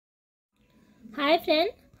Hi friend,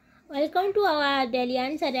 welcome to our daily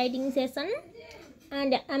answer writing session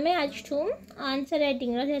and आमे आज ठू answer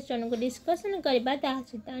writing session को discussion करबा ता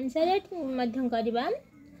सहित आंसर राइटिंग मध्यम करबा।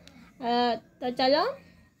 तो चलो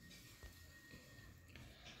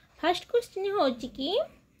फर्स्ट क्वेश्चन हो कि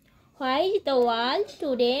why is the world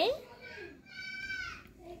today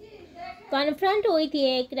confront with a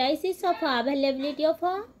crisis of availability of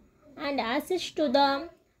and access to the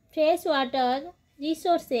fresh water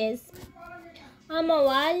resources। हम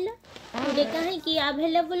वर्ल्ड टुडे कहीं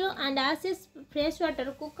available and access fresh water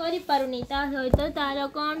को करि पारुनी ता सहित तार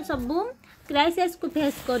कौन सब क्राइसिस को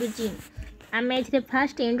फेस करुची। आम ए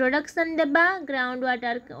फास्ट इंट्रोडक्शन देबा ग्राउंड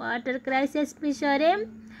वाटर क्राइसिस विषय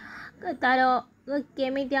तार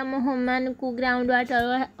केमिति आम ह्यूमन को ग्राउंड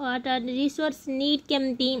वाटर रिसोर्स नीड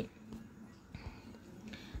केमती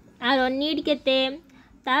आर नीड केते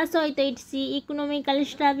ता सहित इट्स इकोनॉमिकल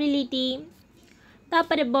स्टेबिलिटी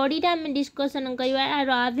तापर बॉडी आम डिस्कसन करवा आर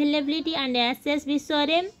अवेलेबिलिटी एंड एक्सेस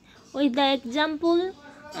विषय with the example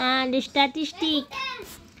and statistic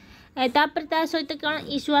तापर ता सहित कौन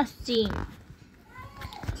इश्यू आसी।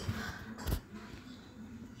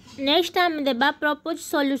 नेक्स्ट आम देबा प्रपोज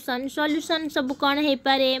सॉल्यूशन सब कौन हो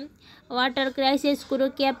पारे वाटर क्राइसिस को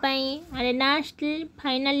रोकिया पाई एंड लास्ट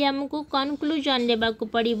फाइनली हमको कंक्लूजन देबा को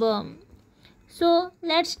पड़िबो। So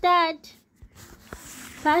let's start.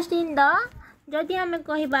 First in the जदि आम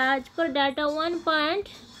कहबा आज पर data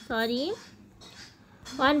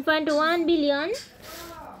 1.1 billion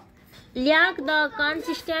lack the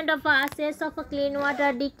consistent of access of clean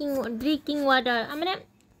water drinking water आमने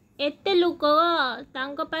एते लोक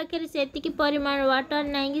तांको पाखे सेतिकी परिमाण वाटर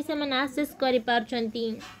नहीं कि से मन एक्सेस करि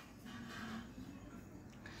पारछंती।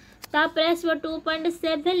 तापरेस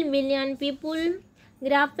 2.7 million people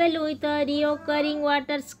ग्राफेल with रिओकरिंग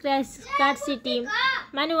water scarcity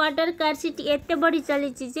माने वाटर स्कार्सिटी एते बड़ी चली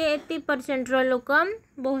जे 80% रो लोक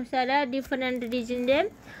बहुत सारा डिफरेंट रीजन रे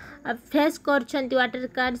face करछंती water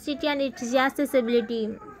scarcity and it's accessibility.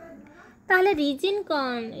 ताले रीजन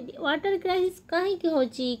कौन वाटर क्राइसिस कहीं के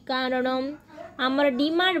होची कारण हमर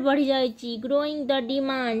डिमांड बढ़ी जाईची growing the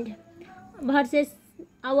demand versus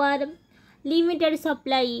our limited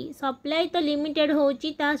supply तो लिमिटेड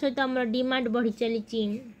होची ता सहित हमर डिमांड बढ़ी चलीची।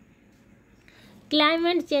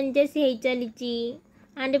 Climate changes hey चलीची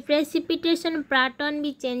and precipitation pattern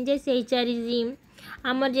भी चेंजेस हे चलीची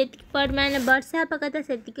हमर जेतिक परिमाण वर्षा पकता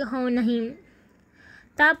सेतिक हो नहीं।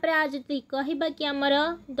 तापर आज तु कहबा कि हमर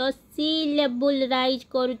द सी लेवल राइज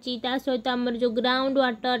करूची ता सहित हमर जो ग्राउंड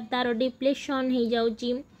वाटर तार डिप्लेशन हो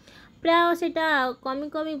जाउची प्राय सेटा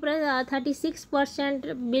कमी प्राय 36%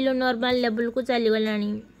 बिलो नॉर्मल लेवल को चली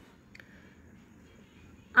गलानी।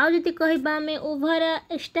 आउ जति कहबा में over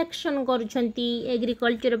extraction करूछंती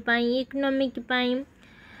agriculture pi economic pi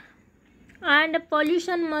and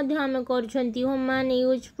pollution मध्य हम करूछंती human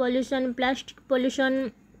use pollution plastic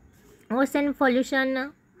pollution ocean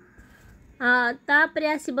pollution तापर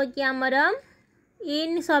आसीबो कि हमर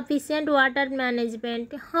इनसफिशिएंट वाटर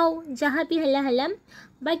मैनेजमेंट हाँ जहाँ भी हला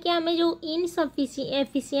बाकी आम जो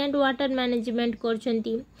इनसफिशिएंट वाटर मैनेजमेंट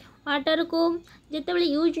करछंती वाटर को जितेबाला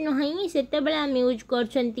यूज नहीं सेतेबाला आम यूज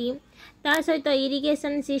करछंती ता सहित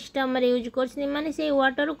इरिगेशन सिस्टम रे यूज करछंती माने से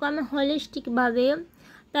वाटर को आम होलिस्टिक भावे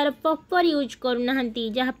तार प्रॉपर यूज करूना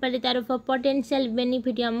जहाँ पर तार पोटेंशियल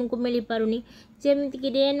बेनिफिट हमको मिल पारुनी जेमिति कि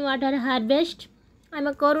रेन वाटर हार्वेस्ट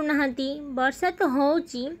आम करूना वर्षा तो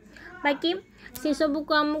होची बाकी से सब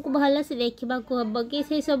को आमको भल से देखा हम कि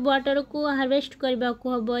से सब वाटर को हार्वेस्ट करने को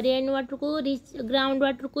हम रेन वाटर को ग्राउंड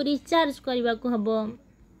वाटर को रिचार्ज करने को हम।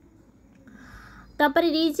 तापर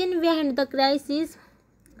रीजन बिहाइंड द क्राइसिस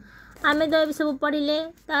आम तो सब पढ़ले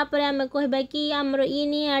तापर आम कहबा कि आमर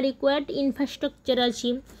इनएडिक्वेट इंफ्रास्ट्रक्चर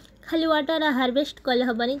अच्छी खाली वाटर हार्वेस्ट कले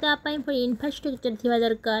हेनी तापाई इंफ्रास्ट्रक्चर थी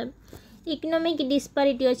दरकार। इकोनॉमिक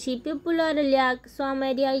डिस्पैरिटी अच्छी people are lack some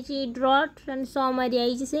area drought and some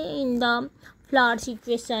area से in the flood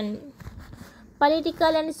situation.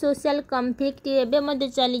 Political and social conflict एवं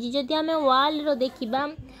चली जदि आम वर्ल्ड रो देखा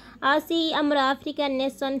आसी आमर आफ्रिकान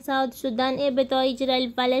नेशन साउथ सुदान एवं तो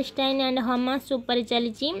इजराइल पैलेस्टाइन एंड हमास उपर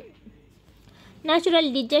चली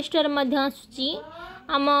नेचुरल डिजास्टर आसूची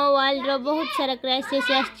आम वर्ल्ड रो बहुत सारा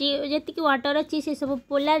क्राइसिस आती वाटर अच्छी से सब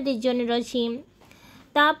पोलार रिजन अच्छी।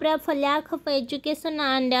 तापर for lack of education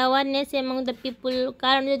and awareness among the people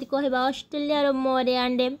कारण जदि कहबा Australia more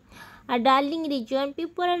and darling region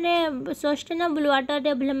people sustainable water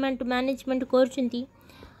development management करछंती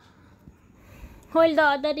while the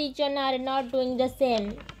other region are not doing the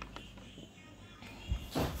same।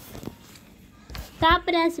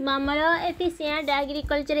 तापर आसवा आमर एफिशिएंट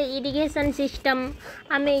एग्रीकल्चर इरिगेशन सिस्टम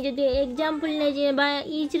आम जदि example नहीं जावा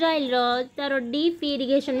Israel तार deep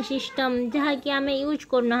irrigation system जहाँकि आम यूज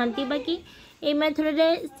करना बाकी ए मेथड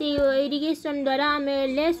से इरिगेशन द्वारा आम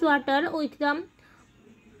less water with the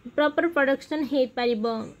proper production हो पार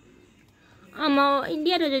आम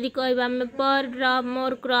इंडिया जदि कहबा आम पर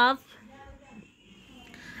more crop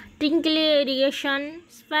ट्रिंकल irrigation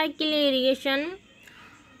sparkle irrigation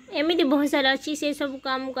एमती बहुत सारा अच्छी से सब को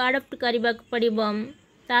आमको आडप्ट करने को पड़ो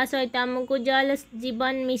ता सहित आमको जल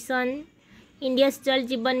जीवन मिशन इंडिया जल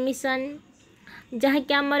जीवन मिशन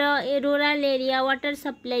जहाँकि आमर रूराल एरिया वाटर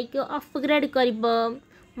सप्लाई को अपग्रेड कर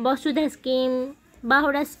वसुधा स्कीम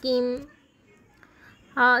बाहुड़ा स्कीम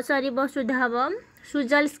सॉरी वसुधा हम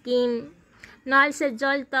सुजल स्कीम नल से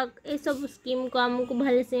जल तक ये सब स्कीम को आमको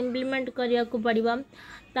भल से इम्प्लीमेंट करने को पड़ो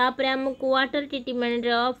तापर आमको वाटर ट्रीटमेंट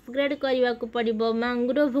अपग्रेड करने को पड़ो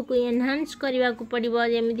मैंग्रोव को एनहांस करने को पड़ो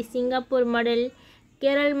जमी Singapore model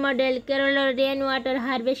Kerala rain water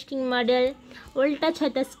harvesting model उल्टा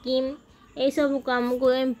छत स्कीम ये सब को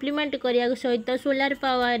आमको इम्प्लीमेंट करने सहित सोलार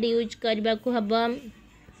पावर यूज करने को हम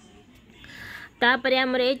तापर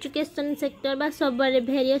आमर एजुकेशन सेक्टर बा सब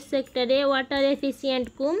भेरियस सेक्टर वाटर एफिशिएंट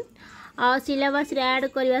को सिलेबस ऐड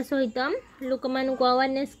करने सहित लोक मानक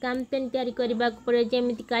अवेयरनेस कैंपेन तैयारी करने को पड़े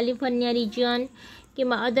जमी कैलिफोर्निया रीजन कि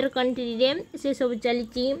अदर कंट्री रे से सब चली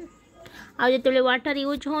जो वाटर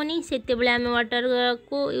यूज होनी से आम वाटर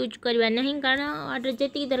को यूज करवा नहीं कारण वाटर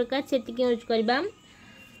जी दरकार से यूज करवा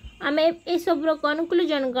आम ए सब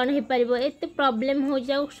कनक्लूजन कौन हो पार एत प्रोब्लेम हो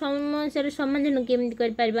जाऊ समस्या समाधान केमती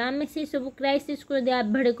कर आम से सब क्राइसिस को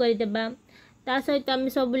अवॉइड करदेबा ता सहित आम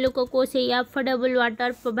सब लोक को से अफोर्डेबल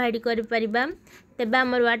वाटर प्रोवाइड कर परिबा तेबे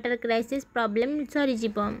हमर वाटर क्राइसिस प्रॉब्लम सरी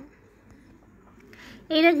जीव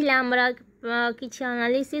एटा थिला हमर किछि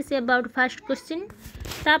एनालिसिस अबाउट फर्स्ट क्वेश्चन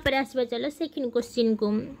तापर आसबा चलो सेकंड क्वेश्चन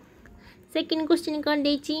को सेकंड क्वेश्चन कौन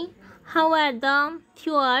देछि how are the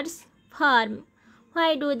फ्योर्ड्स form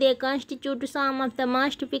why do they constitute some of the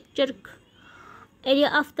most picture area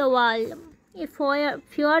of the world ये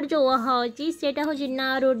फ्योर्ड जो होची सेटा होची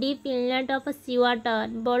नारो deep inlet of C water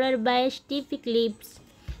border by स्टीफ cliffs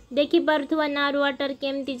देखि पारुथवा नारो वाटर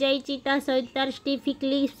केमती जाईची ता सहित तार स्टीफ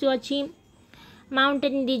क्लिफ्स अछि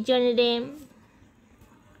माउंटेन रीजन रे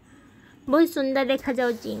बहुत सुंदर देखा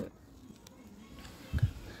जाउची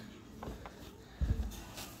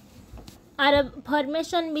आर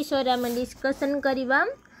फॉर्मेशन विषय रे हम डिस्कशन करिबा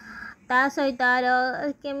ता सहित तार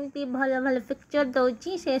केमती भल भल पिक्चर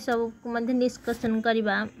दउची से सब डिस्कशन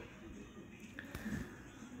करवा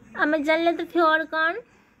आम जानले तो फ्योर्ड कौन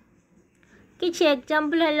किसी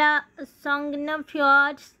एग्जांपल है संगन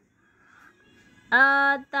फ्योर्ड्स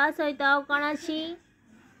ता सहित कौन अच्छी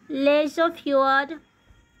लेजो फ्योर्ड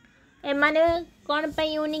एमाने कौन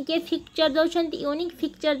पे यूनिक पिक्चर दौरान यूनिक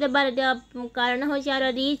पिक्चर देवार कारण हो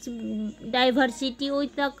rich diversity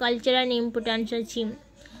with the cultural importance अच्छी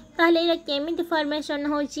ताहले केमिति फॉर्मेशन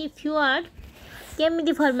होची फ्योर्ड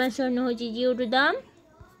केमिति फॉर्मेशन होची due to the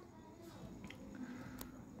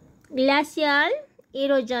glacial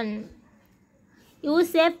erosion U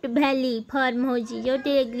shaped valley form होची जो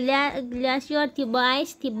ग्लेशियर थिबो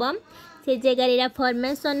आइस थिबो से जगह रे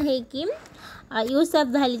फॉर्मेशन है कि यू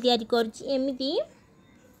शेप वैली तैयारी करची एमिति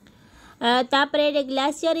तापरे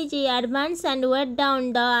glacier is advance and wait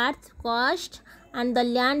down the earth cost and the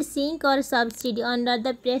land sink or subside under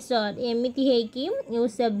the pressure एमिति है कि यू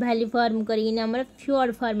सब वैली फॉर्म करी हमर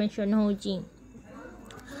फ्योर्ड फॉर्मेशन होची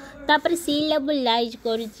तापर सी लेवल राइज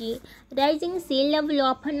करूची rising sea level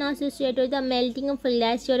often associate with the melting of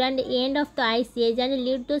glacier and end of the ice as and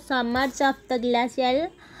lead to submerge of the glacier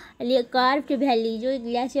curved valley जो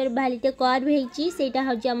glacier valley टे curve हेची सेटा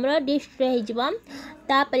होची हमर destroy हे जबा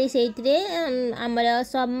तापर सेइतरे हमर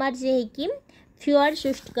सबमर्ज हे कि फ्योर्ड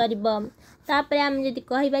सृष्टि करबा तापर आम जदि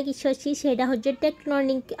कहबा किछ अछि सेटा हो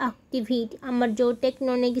टेक्टोनिक एक्टिविटी हमर जो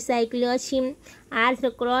टेक्टोनिक साइकिल अछि अर्थ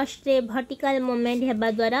क्रस्ट रे वर्टिकल मूवमेंट हेबा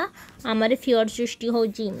द्वारा हमर फ्योर्ड सृष्टि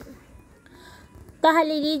होची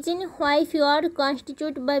ताहले reason why fjord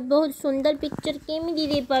constitute bye बहुत सुंदर पिक्चर केमि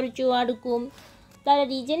दे पारुछु वार्ड को तार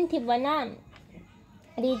रीजन थिबा ना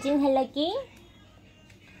रीजन हला कि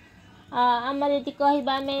हमर यदि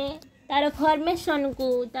कहबा में तार फॉर्मेशन को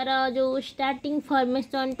तार जो स्टार्टिंग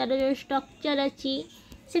फॉर्मेशन तार जो स्ट्रक्चर अच्छी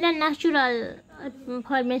सेटा नेचुरल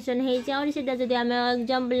फॉर्मेशन है सेटा जदि आम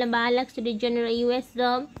एग्जांपल बालाक्स रीजन यूएस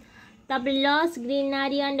तापर लस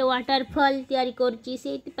ग्रीनरी एंड वाटरफॉल तैयारी करची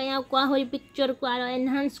से आपको आहरी पिक्चर को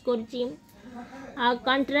एनहांस करची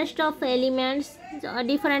contrast of elements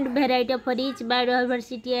different variety of rich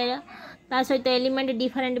biodiversity ता सहित एलिमेंट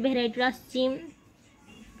डिफरेंट वेराइटी आसी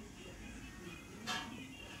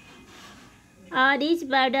rich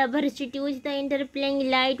biodiversity with the इंटरप्लेइंग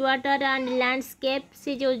light water and landscape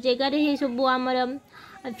से जो जगह है सब आमर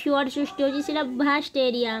फ्योर्ड सृष्टि होची सेटा भास्ट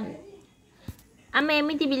एरिया आम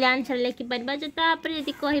एमती भी आंसर लिखिपर जो तापर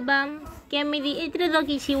यदि कहवा केमी ए तो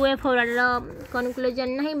किसी वे फॉरवर्ड कनक्लूजन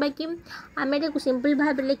ना बाकी आम ये सिंपल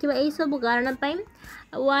भाव लिखा यही सब कारण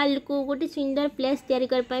वर्ल्ड को गोटे सुंदर प्लेस तैयारी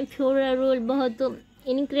करने फ्योर्ड रूल बहुत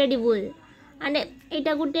इनक्रेडिबल एंड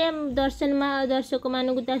यहाँ गोटे दर्शक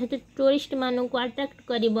मानू सहित टूरिस्ट मानू अट्रैक्ट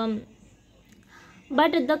कर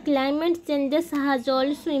but the climate changes has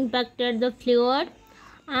also impacted the flowed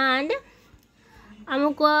and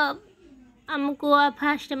आमको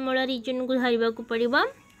फास्ट मूल रीजन को धरवाक पड़ो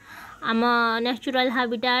आम नेचुरल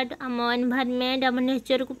हैबिटेट आम एनवायरनमेंट आम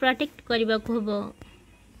नेचर को प्रोटेक्ट करने को हम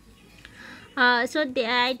सो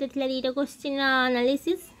यहाँ दुटा क्वेश्चन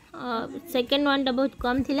एनालिसिस सेकेंड वन टा बहुत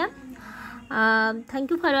कम थिला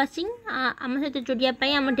थैंक यू फॉर वाचिंग आम सहित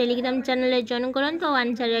जोड़ापी आम टेलीग्राम चैनल जॉइन करूँ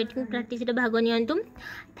आंसर राइटिंग प्रैक्टिस भाग नियंतु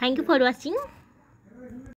थैंक यू फॉर वाचिंग।